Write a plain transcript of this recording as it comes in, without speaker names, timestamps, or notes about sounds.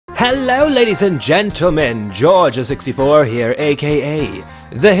Hello ladies and gentlemen, Georgia64 here, aka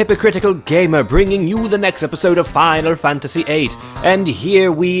the Hypocritical Gamer, bringing you the next episode of Final Fantasy VIII, and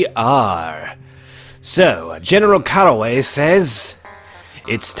here we are. So, General Caraway says,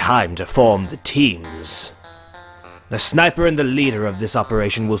 it's time to form the teams. The sniper and the leader of this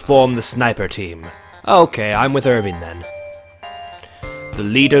operation will form the sniper team. Okay, I'm with Irving then. The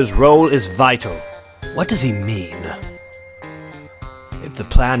leader's role is vital. What does he mean? If the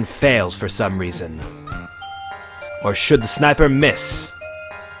plan fails for some reason, or should the sniper miss,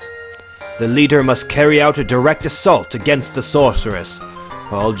 the leader must carry out a direct assault against the sorceress.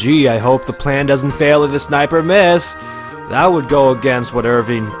 Well, gee, I hope the plan doesn't fail or the sniper miss. That would go against what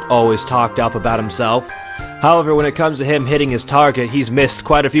Irving always talked up about himself. However, when it comes to him hitting his target, he's missed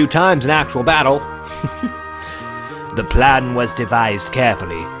quite a few times in actual battle. The plan was devised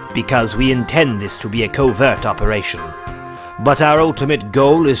carefully, because we intend this to be a covert operation. But our ultimate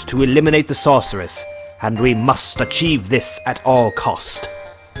goal is to eliminate the sorceress, and we must achieve this at all cost.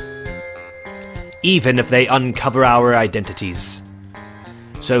 Even if they uncover our identities.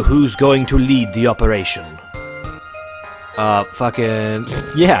 So who's going to lead the operation?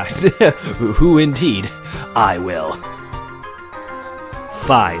 Yeah, who indeed? I will.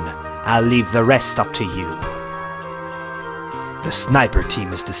 Fine, I'll leave the rest up to you. The sniper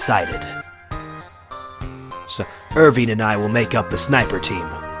team is decided. So, Irving and I will make up the sniper team.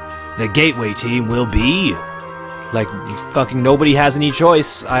 The gateway team will be... like, fucking nobody has any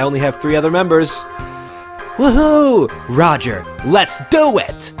choice. I only have 3 other members. Woohoo! Roger, let's do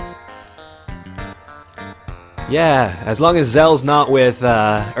it! Yeah, as long as Zell's not with,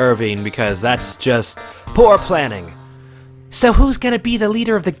 Irving, because that's just poor planning. So who's gonna be the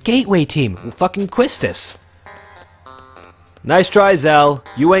leader of the gateway team? Well, fucking Quistis. Nice try, Zell.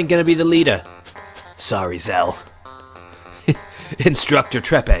 You ain't gonna be the leader. Sorry, Zell. Instructor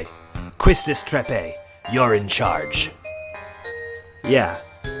Trepe. Quistis Trepe. You're in charge. Yeah.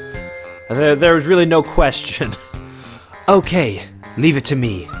 There was really no question. Okay, leave it to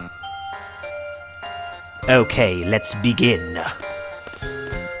me. Okay, let's begin.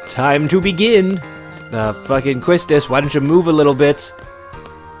 Time to begin. Fucking Quistis, why don't you move a little bit?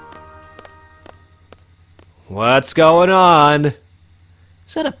 What's going on?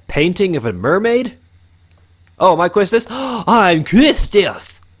 Is that a painting of a mermaid? Oh, am I Quistis? I'm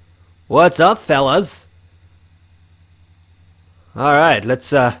Quistis! What's up, fellas? Alright,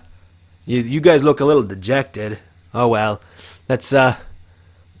 let's, you guys look a little dejected. Oh well. Let's, can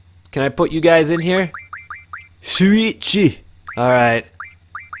I put you guys in here? Sweetchi! Alright.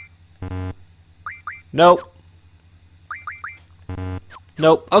 Nope.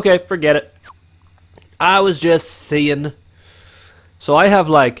 Nope. Okay, forget it. I was just seeing. So I have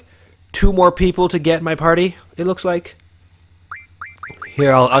like 2 more people to get in my party, it looks like.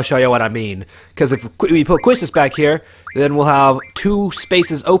 Here, I'll show you what I mean. Because if we put Quistis back here, then we'll have 2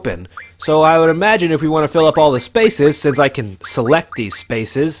 spaces open. So I would imagine if we want to fill up all the spaces, since I can select these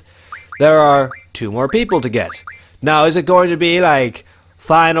spaces, there are 2 more people to get. Now, is it going to be like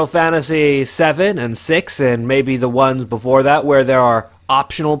Final Fantasy VII and VI and maybe the ones before that where there are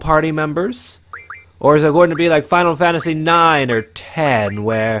optional party members? Or is it going to be like Final Fantasy IX or X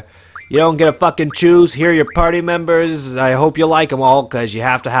where you don't get to fucking choose? Here are your party members. I hope you like them all because you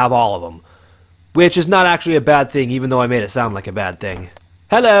have to have all of them. Which is not actually a bad thing, even though I made it sound like a bad thing.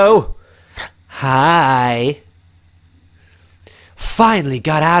 Hello! Hi! Finally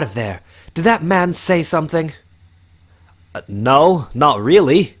got out of there. Did that man say something? No, not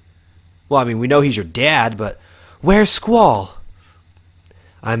really. Well, I mean, we know he's your dad, but where's Squall?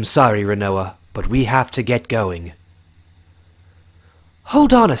 I'm sorry, Renoa, but we have to get going.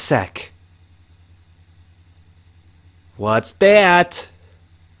 Hold on a sec. What's that?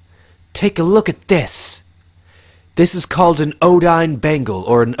 Take a look at this. This is called an Odine bangle,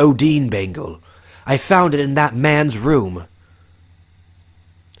 or an Odine bangle. I found it in that man's room.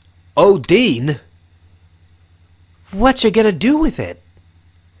 Odine? What you gonna do with it?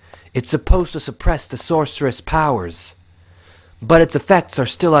 It's supposed to suppress the sorceress' powers. But its effects are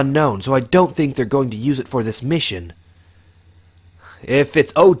still unknown, so I don't think they're going to use it for this mission. If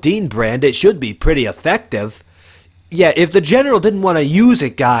it's Odine brand, it should be pretty effective. Yeah, if the general didn't want to use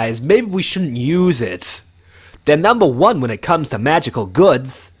it, guys, maybe we shouldn't use it. They're #1 when it comes to magical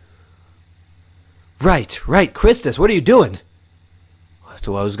goods. Right, Quistis, what are you doing? What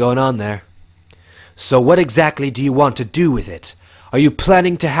was going on there? So what exactly do you want to do with it? Are you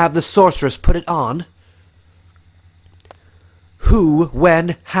planning to have the sorceress put it on? Who,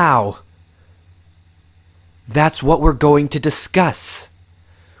 when, how? That's what we're going to discuss.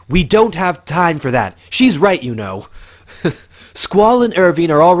 We don't have time for that. She's right, you know. Squall and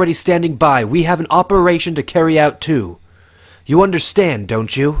Irvine are already standing by. We have an operation to carry out too. You understand,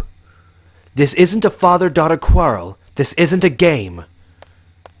 don't you? This isn't a father-daughter quarrel. This isn't a game.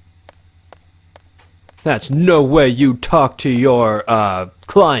 That's no way you talk to your,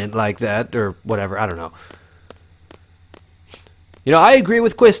 client like that, or whatever, I don't know. You know, I agree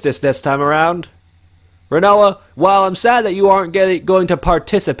with Quistis this time around. Renoa, while I'm sad that you aren't going to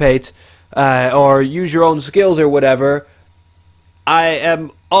participate, or use your own skills or whatever, I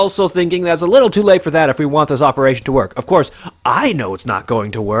am also thinking that's a little too late for that if we want this operation to work. Of course, I know it's not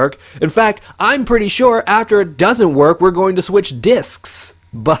going to work. In fact, I'm pretty sure after it doesn't work, we're going to switch discs.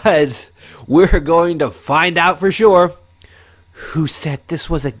 But we're going to find out for sure. Who said this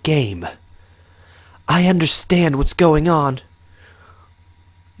was a game? I understand what's going on.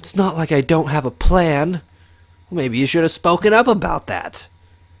 It's not like I don't have a plan. Maybe you should have spoken up about that.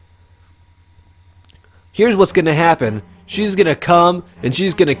 Here's what's going to happen. She's going to come and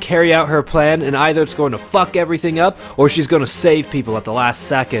she's going to carry out her plan, and either it's going to fuck everything up or she's going to save people at the last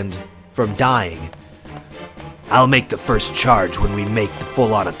second from dying. I'll make the first charge when we make the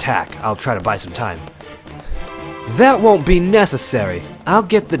full-on attack. I'll try to buy some time. That won't be necessary. I'll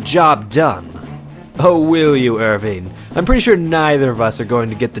get the job done. Oh, will you, Irvine? I'm pretty sure neither of us are going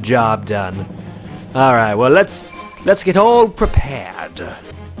to get the job done. Alright, well, let's get all prepared.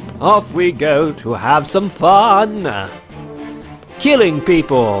 Off we go to have some fun. Killing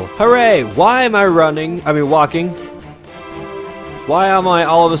people. Hooray! Why am I running? I mean, walking. Why am I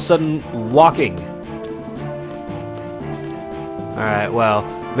all of a sudden walking? Alright, well,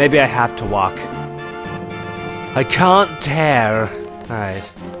 maybe I have to walk. I can't tell. Alright.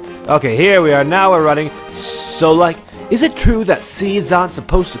 Okay, here we are. Now we're running. So, like, is it true that seeds aren't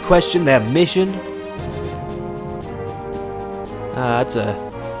supposed to question their mission? That's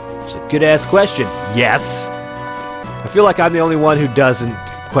a good-ass question. Yes. I feel like I'm the only one who doesn't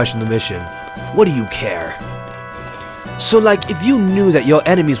question the mission. What do you care? So, like, if you knew that your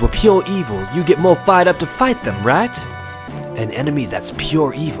enemies were pure evil, you get more fired up to fight them, right? An enemy that's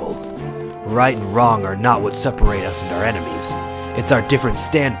pure evil. Right and wrong are not what separate us and our enemies. It's our different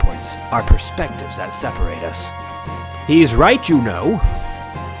standpoints, our perspectives that separate us. He's right, you know.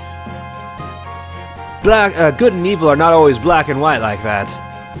 Good and evil are not always black and white like that.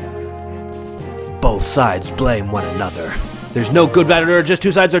 Both sides blame one another. There's no good, bad, or just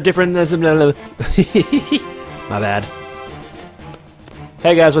two sides are different. My bad.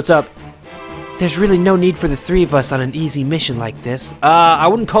 Hey guys, what's up? There's really no need for the three of us on an easy mission like this. I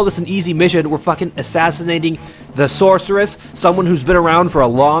wouldn't call this an easy mission. We're fucking assassinating the sorceress, someone who's been around for a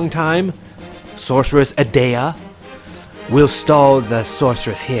long time. Sorceress Adea. We'll stall the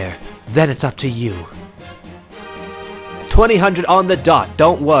sorceress here. Then it's up to you. 2000 on the dot.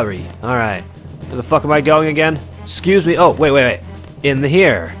 Don't worry. Alright. Where the fuck am I going again? Excuse me. Oh, wait. In the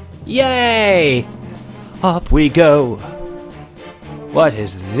here. Yay! Up we go. What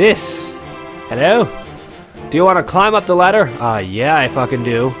is this? Hello? Do you want to climb up the ladder? Yeah, I fucking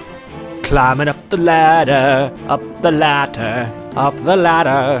do. Climbing up the ladder, up the ladder, up the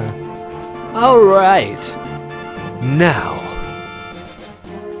ladder. Alright. Now.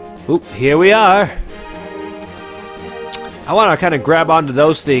 Oop, here we are. I want to kind of grab onto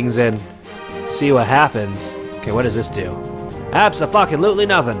those things and see what happens. Okay, what does this do? Abso-fucking-lutely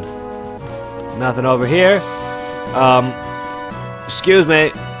nothing. Nothing over here. Excuse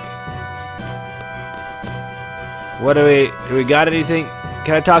me. What do we got anything?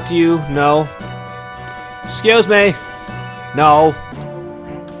 Can I talk to you? No. Excuse me. No.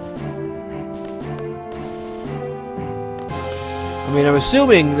 I mean, I'm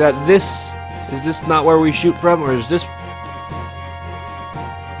assuming that is this not where we shoot from, or is this...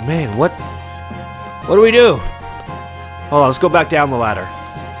 Man, what do we do? Hold on, let's go back down the ladder.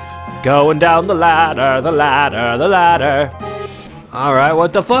 Going down the ladder, the ladder, the ladder. Alright,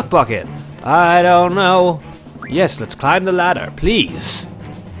 what the fuck, Bucket? I don't know. Yes, let's climb the ladder, please.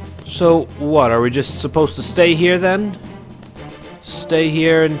 So, what, are we just supposed to stay here then? Stay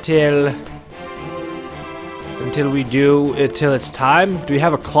here until it's time? Do we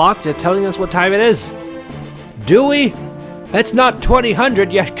have a clock telling us what time it is? Do we? It's not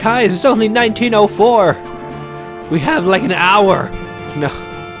 2000 yet, guys. It's only 1904. We have like an hour. No.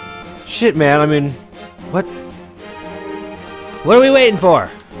 Shit, man. I mean, what? What are we waiting for?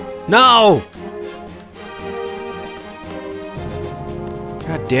 No!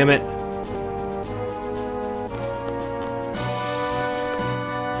 God damn it.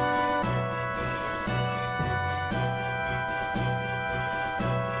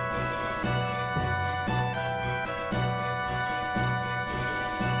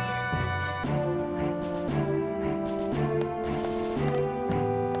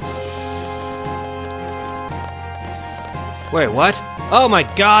 Wait, what? Oh my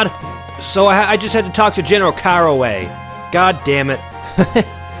god! So I just had to talk to General Caraway. God damn it.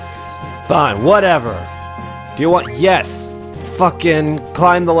 Fine, whatever. Do you want... Yes. Fucking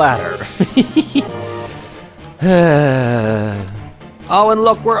climb the ladder. Oh, and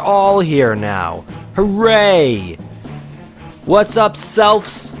look, we're all here now. Hooray! What's up,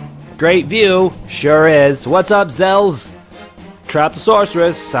 Selfs? Great view. Sure is. What's up, Zells? Trap the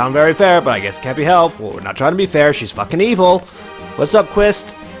sorceress. Sound very fair, but I guess can't be helped. Well, we're not trying to be fair. She's fucking evil. What's up,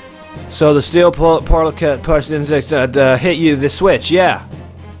 Quist? So the steel portal person hit you the switch, yeah.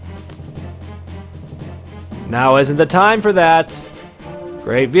 Now isn't the time for that.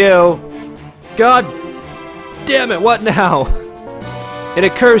 Great view. God damn it, what now? It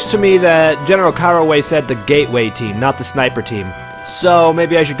occurs to me that General Caraway said the gateway team, not the sniper team. So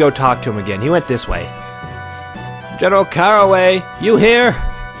maybe I should go talk to him again. He went this way. General Caraway, you here?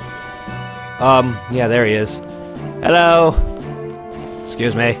 Yeah, there he is. Hello.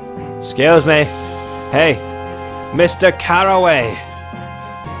 Excuse me. Excuse me. Hey, Mr. Caraway.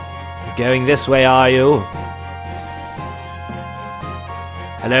 You're going this way, are you?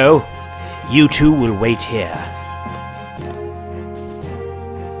 Hello? You two will wait here.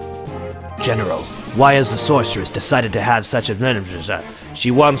 General, why has the sorceress decided to have such adventures? She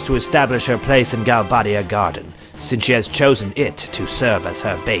wants to establish her place in Galbadia Garden, since she has chosen it to serve as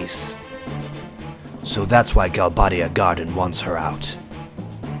her base. So that's why Galbadia Garden wants her out.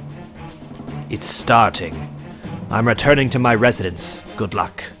 It's starting. I'm returning to my residence. Good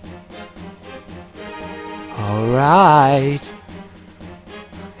luck. Alright.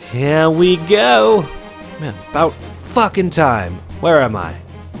 Here we go. Man, about fucking time. Where am I?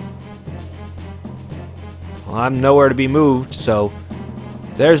 Well, I'm nowhere to be moved, so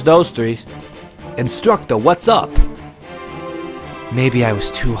there's those three. Instructor, what's up? Maybe I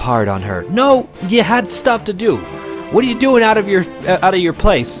was too hard on her. No, you had stuff to do. What are you doing out of your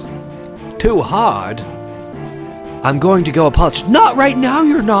place? Too hard? I'm going to go apologize. Not right now,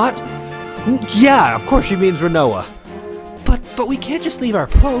 you're not. Yeah, of course she means Renoa. But we can't just leave our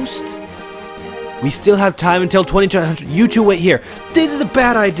post. We still have time until 2200. You two wait here. This is a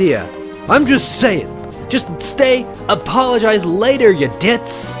bad idea. I'm just saying. Just stay, apologize later, you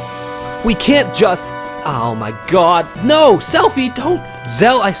dits. We can't just... Oh my god. No, Selfie, don't...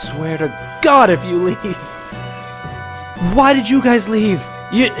 Zell, I swear to God if you leave. Why did you guys leave?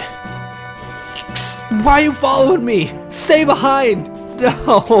 Why are you following me? Stay behind.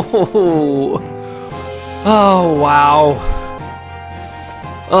 No. Oh, wow.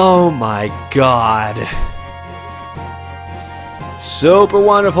 Oh my god. Super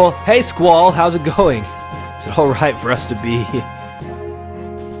wonderful. Hey, Squall, how's it going? Is it alright for us to be?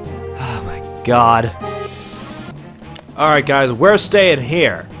 Oh my god. Alright guys, we're staying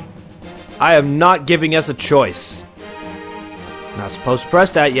here. I am not giving us a choice. Not supposed to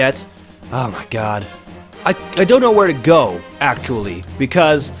press that yet. Oh my god. I don't know where to go, actually,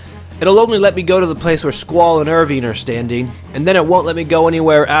 because it'll only let me go to the place where Squall and Irvine are standing, and then it won't let me go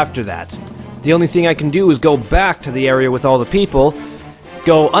anywhere after that. The only thing I can do is go back to the area with all the people,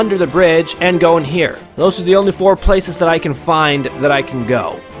 go under the bridge, and go in here. Those are the only 4 places that I can find that I can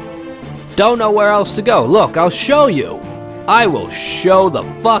go. Don't know where else to go. Look, I'll show you. I will show the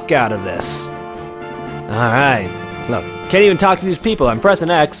fuck out of this. Alright. Look, can't even talk to these people. I'm pressing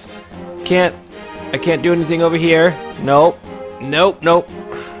X. I can't do anything over here. Nope. Nope, nope.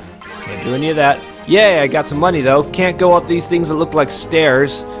 Can't do any of that. Yay, I got some money though. Can't go up these things that look like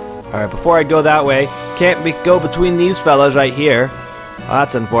stairs. Alright, before I go that way, can't go between these fellas right here. Oh,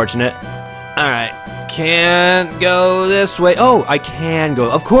 that's unfortunate. Alright. Can't go this way. Oh, I can go.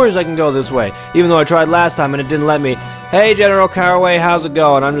 Of course I can go this way. Even though I tried last time and it didn't let me. Hey, General Caraway, how's it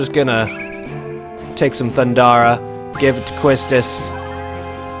going? I'm just gonna take some Thundara. Give it to Quistis.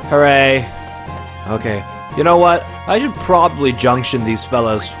 Hooray. Okay. You know what? I should probably junction these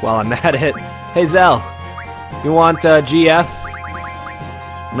fellas while I'm at it. Hey, Zell. You want GF?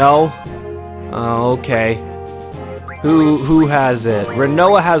 No? Oh, okay. Who has it?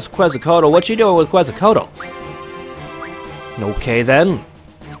 Renoa has Quetzalcoatl. What you doing with Quetzalcoatl? Okay then.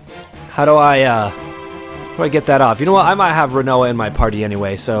 How do I get that off? You know what? I might have Renoa in my party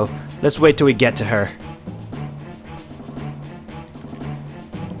anyway, so let's wait till we get to her.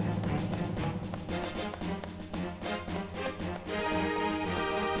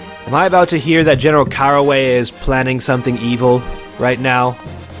 Am I about to hear that General Caraway is planning something evil right now?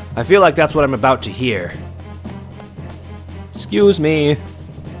 I feel like that's what I'm about to hear. Excuse me.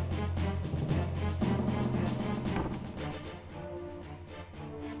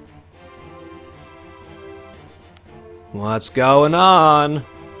 What's going on?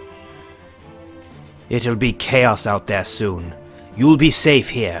 It'll be chaos out there soon. You'll be safe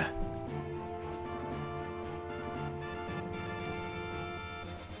here.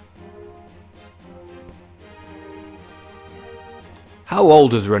 How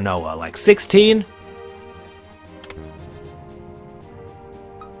old is Renoa? Like 16?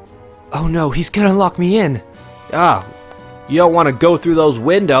 Oh no, he's gonna lock me in. Ah, you don't want to go through those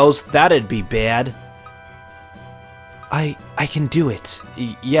windows. That'd be bad. I can do it.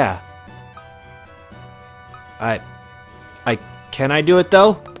 Yeah. Can I do it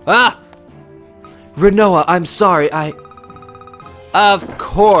though? Ah! Renoa, I'm sorry, Of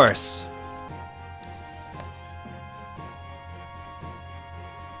course.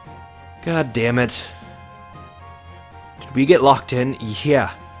 God damn it. Did we get locked in?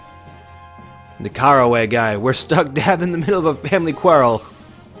 Yeah. The Caraway guy. We're stuck dab in the middle of a family quarrel.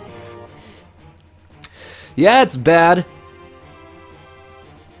 Yeah, it's bad.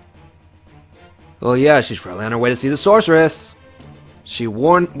 Well, yeah, she's probably on her way to see the sorceress. She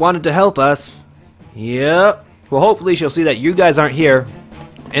wanted to help us. Yep. Well, hopefully she'll see that you guys aren't here,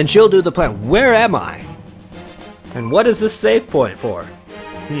 and she'll do the plan. Where am I? And what is this save point for?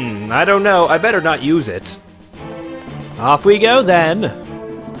 I don't know. I better not use it. Off we go then.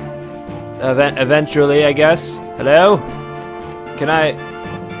 Eventually, I guess. Hello? Can I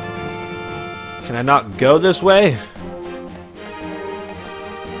not go this way?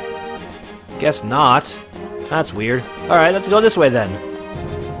 Guess not. That's weird. Alright, let's go this way then.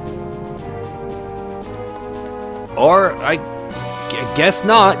 Or, I guess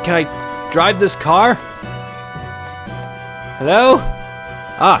not. Can I drive this car? Hello?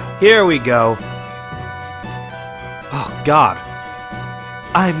 Ah, here we go. Oh, God.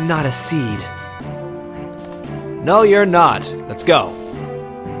 I'm not a seed. No, you're not. Let's go.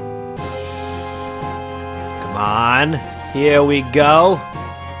 Come on. Here we go.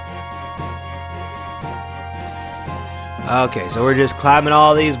 Okay, so we're just climbing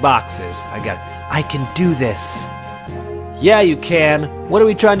all these boxes. I can do this. Yeah, you can. What are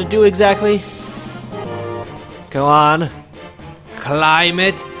we trying to do exactly? Go on. Climb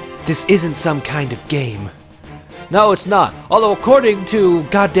it. This isn't some kind of game. No, it's not. Although according to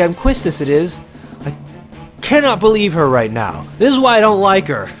goddamn Quistis it is. I cannot believe her right now. This is why I don't like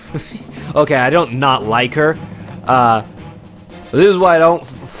her. Okay, I don't not like her. This is why I don't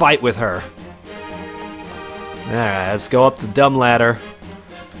fight with her. Alright, let's go up the dumb ladder.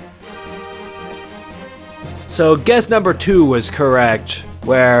 So guess number 2 was correct,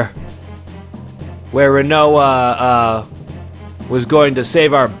 where Renoa was going to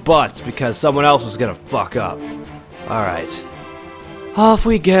save our butts because someone else was gonna fuck up. Alright. Off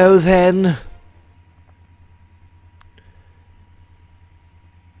we go then.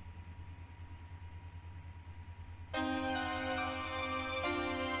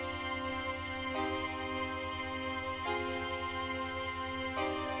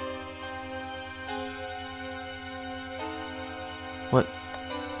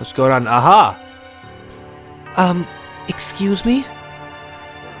 What's going on? Aha! Excuse me?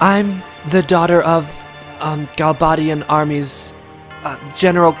 I'm the daughter of, Galbadian Army's,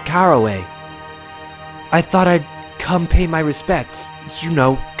 General Caraway. I thought I'd come pay my respects, you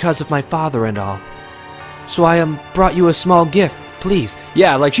know, 'cause of my father and all. So I, brought you a small gift, please.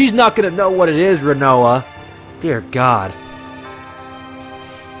 Yeah, like she's not gonna know what it is, Renoa. Dear God.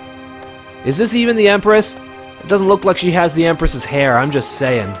 Is this even the Empress? It doesn't look like she has the Empress's hair, I'm just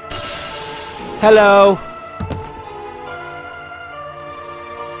saying. Hello!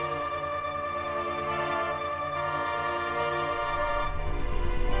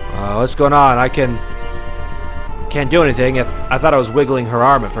 What's going on? I can't do anything. I thought I was wiggling her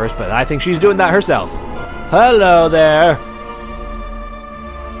arm at first, but I think she's doing that herself. Hello there!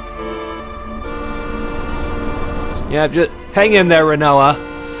 Yeah, just hang in there, Renoa.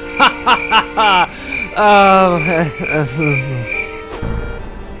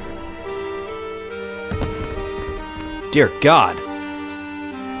 Dear God.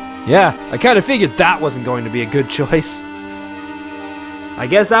 Yeah, I kind of figured that wasn't going to be a good choice. I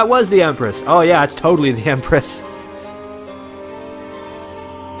guess that was the Empress. Oh yeah, it's totally the Empress.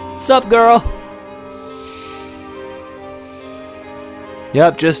 Sup, girl?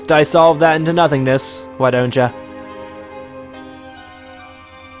 Yep, just dissolve that into nothingness. Why don't ya?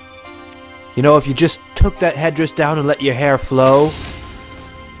 You know, if you just took that headdress down and let your hair flow,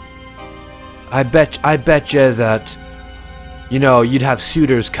 I bet you that, you know, you'd have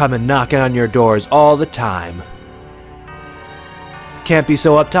suitors coming knocking on your doors all the time. Can't be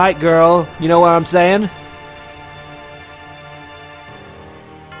so uptight, girl. You know what I'm saying?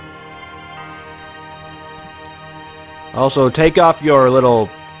 Also, take off your little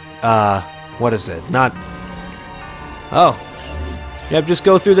What is it? Not... Oh. Yep, just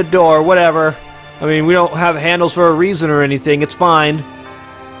go through the door, whatever. I mean, we don't have handles for a reason or anything, it's fine.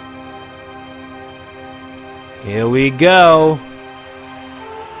 Here we go.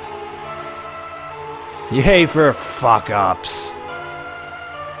 Yay for fuck-ups.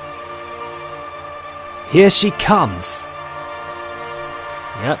 Here she comes.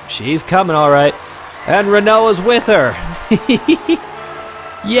 Yep, she's coming alright. And Renoa's with her.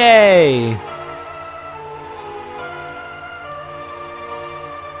 Yay!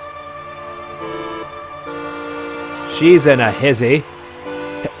 She's in a hizzy.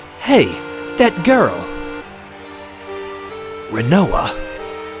 Hey, that girl. Renoa.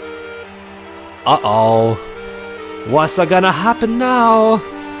 Uh-oh. What's gonna happen now?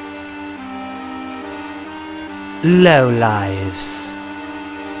 Lowlives.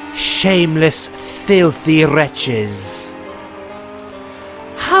 Shameless, filthy wretches.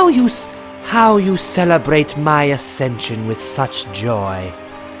 How you celebrate my ascension with such joy,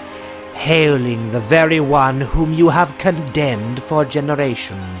 hailing the very one whom you have condemned for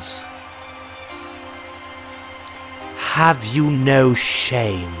generations. Have you no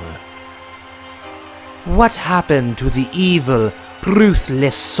shame? What happened to the evil,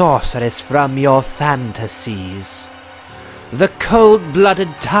 ruthless sorceress from your fantasies? The cold-blooded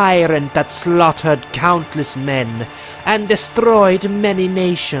tyrant that slaughtered countless men and destroyed many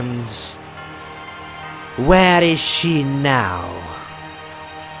nations. Where is she now?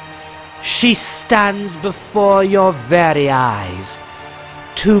 She stands before your very eyes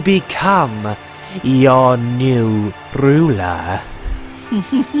to become your new ruler.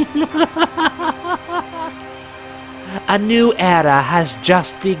 A new era has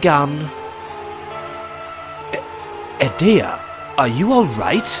just begun. Edea, are you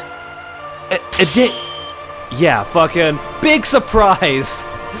alright? Edea... Yeah, fucking big surprise!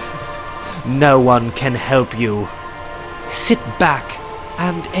 No one can help you. Sit back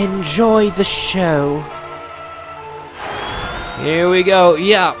and enjoy the show. Here we go.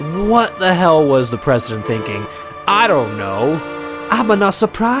 Yeah, what the hell was the president thinking? I don't know. I'm not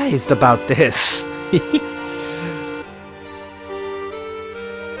surprised about this.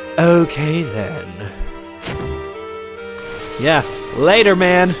 Okay then. Yeah, later,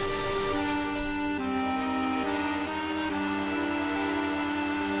 man.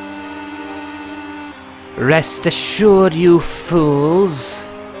 Rest assured, you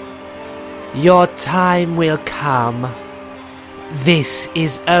fools. Your time will come. This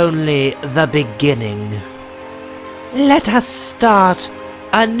is only the beginning. Let us start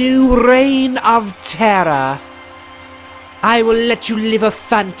a new reign of terror. I will let you live a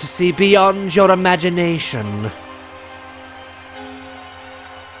fantasy beyond your imagination.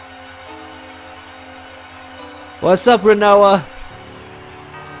 What's up, Renoa?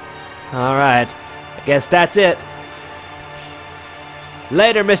 Alright, I guess that's it.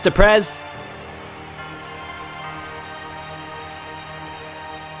 Later, Mr. Prez.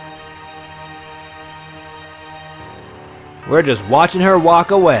 We're just watching her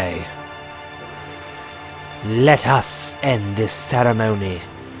walk away. Let us end this ceremony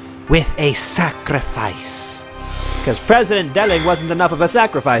with a sacrifice. Because President Delling wasn't enough of a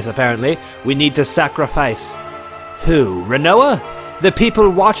sacrifice, apparently. We need to sacrifice. Who? Renoa? The people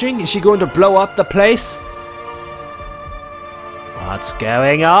watching? Is she going to blow up the place? What's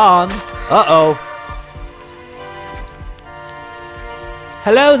going on? Uh-oh.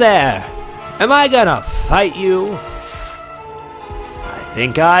 Hello there. Am I gonna fight you? I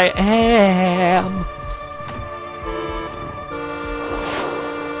think I am.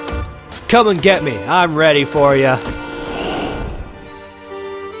 Come and get me. I'm ready for you.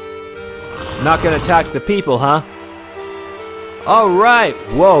 Not gonna attack the people, huh? Alright.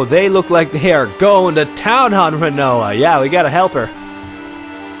 Whoa, they look like they are going to town on Renoa. Yeah, we gotta help her.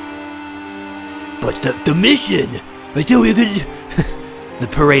 But the mission! I thought we were gonna... The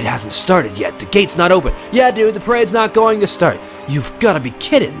parade hasn't started yet. The gate's not open. Yeah, dude, the parade's not going to start. You've gotta be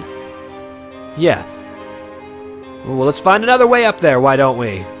kidding. Yeah. Well, let's find another way up there, why don't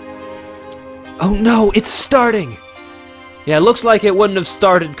we? Oh no, it's starting! Yeah, it looks like it wouldn't have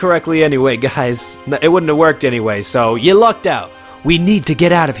started correctly anyway, guys. It wouldn't have worked anyway, so you lucked out. We need to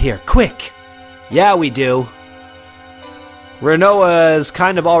get out of here, quick! Yeah, we do. Renoa is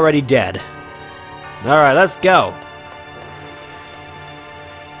kind of already dead. Alright, let's go.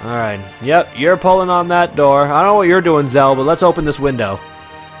 Alright, yep, you're pulling on that door. I don't know what you're doing, Zell, but let's open this window.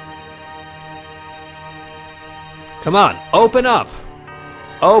 Come on, open up!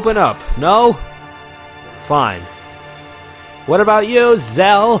 Open up. No? Fine. What about you,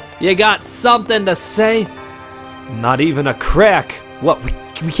 Zell? You got something to say? Not even a crack. What, we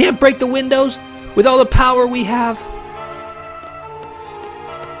We can't break the windows with all the power we have.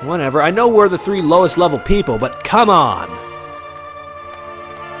 Whatever, I know we're the 3 lowest level people, but come on.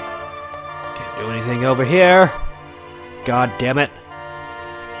 Can't do anything over here. God damn it.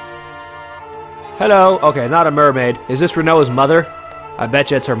 Hello. Okay, not a mermaid. Is this Renoa's mother? I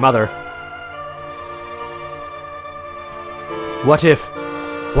bet you it's her mother. What if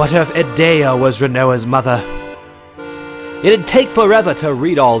Edea was Renoa's mother? It'd take forever to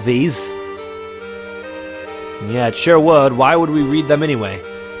read all these. Yeah, it sure would. Why would we read them anyway?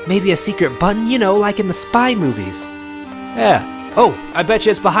 Maybe a secret button, you know, like in the spy movies. Yeah. Oh, I bet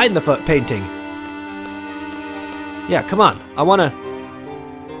you it's behind the foot painting. Yeah, come on. I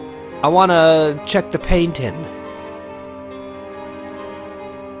wanna check the painting.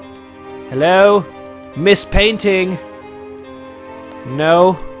 Hello? Miss Painting?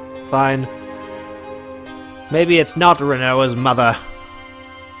 No? Fine. Maybe it's not Renoa's mother.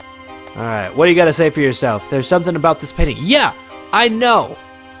 Alright, what do you gotta say for yourself? There's something about this painting. Yeah, I know!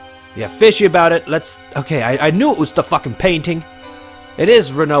 Yeah, fishy about it. Let's... Okay, I knew it was the fucking painting. It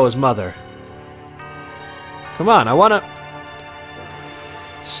is Renoa's mother. Come on, I wanna...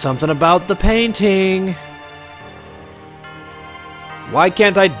 Something about the painting. Why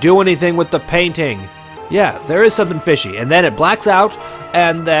can't I do anything with the painting? Yeah, there is something fishy. And then it blacks out,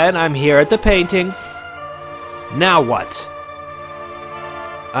 and then I'm here at the painting. Now what?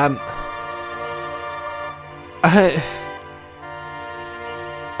 I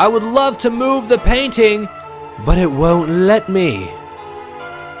would love to move the painting, but it won't let me.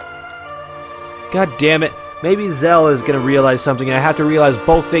 God damn it. Maybe Zell is gonna realize something, and I have to realize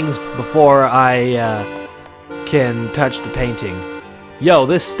both things before I can touch the painting. Yo,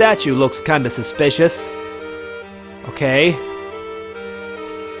 this statue looks kinda suspicious. Okay.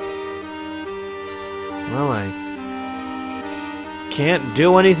 Well, I can't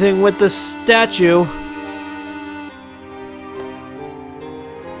do anything with the statue.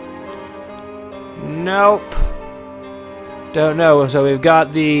 Nope. Don't know. So we've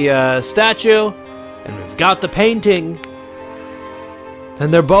got the statue, and we've got the painting.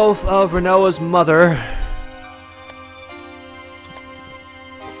 And they're both of Renoa's mother.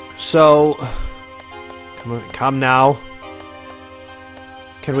 So, come now.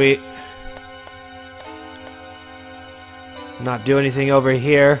 Can we not do anything over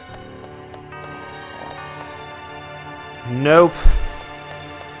here? Nope.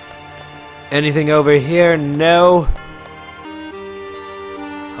 Anything over here? No.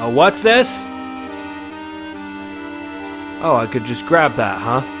 Oh, what's this? Oh, I could just grab that,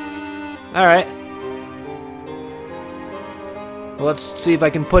 huh? Alright. Well, let's see if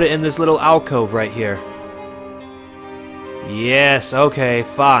I can put it in this little alcove right here. Yes, okay,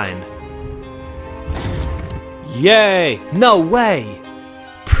 fine. Yay! No way!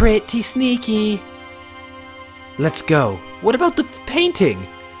 Pretty sneaky. Let's go. What about the painting?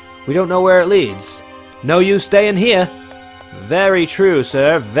 We don't know where it leads. No use staying here. Very true,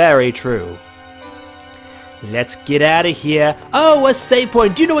 sir. Very true. Let's get out of here. Oh, a save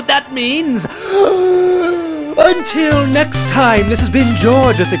point. Do you know what that means? Until next time, this has been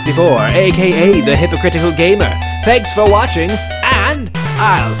Georgia64, aka the Hypocritical Gamer. Thanks for watching, and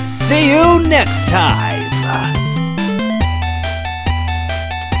I'll see you next time.